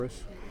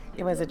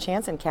It was a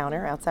chance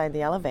encounter outside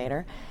the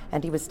elevator,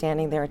 and he was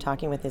standing there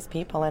talking with his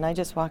people, and I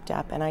just walked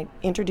up and I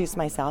introduced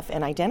myself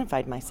and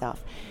identified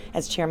myself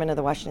as chairman of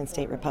the Washington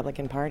State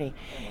Republican Party.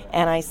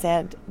 And I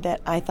said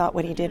that I thought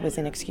what he did was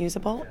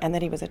inexcusable and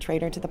that he was a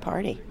traitor to the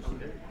party.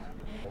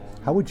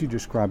 How would you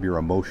describe your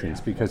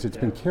emotions? Because it's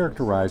been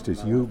characterized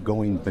as you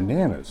going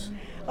bananas.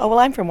 Oh, well,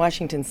 I'm from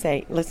Washington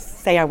State. Let's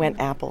say I went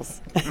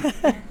apples.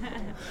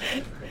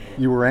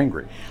 You were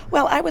angry.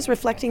 Well, I was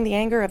reflecting the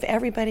anger of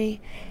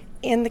everybody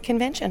in the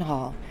convention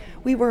hall.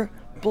 We were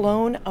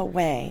blown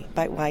away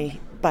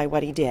by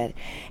what he did.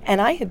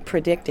 And I had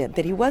predicted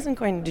that he wasn't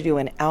going to do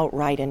an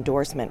outright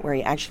endorsement where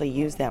he actually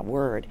used that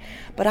word.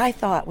 But I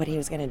thought what he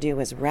was going to do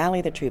was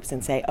rally the troops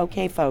and say,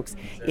 okay, folks,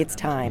 it's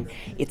time.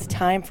 It's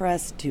time for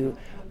us to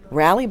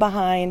rally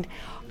behind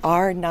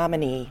our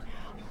nominee,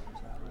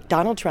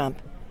 Donald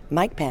Trump,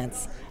 Mike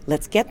Pence.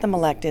 Let's get them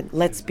elected.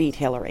 Let's beat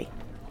Hillary.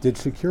 Did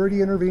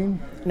security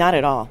intervene? Not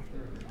at all.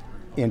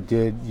 And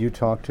did you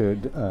talk to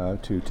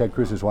Ted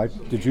Cruz's wife?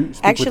 Did you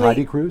speak with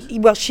Heidi Cruz?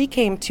 Well, she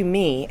came to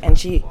me and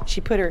she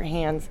put her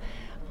hands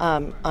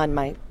on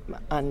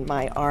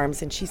my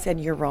arms and she said,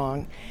 "You're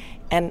wrong,"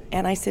 and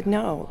I said,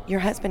 "No, your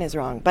husband is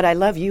wrong, but I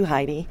love you,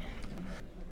 Heidi."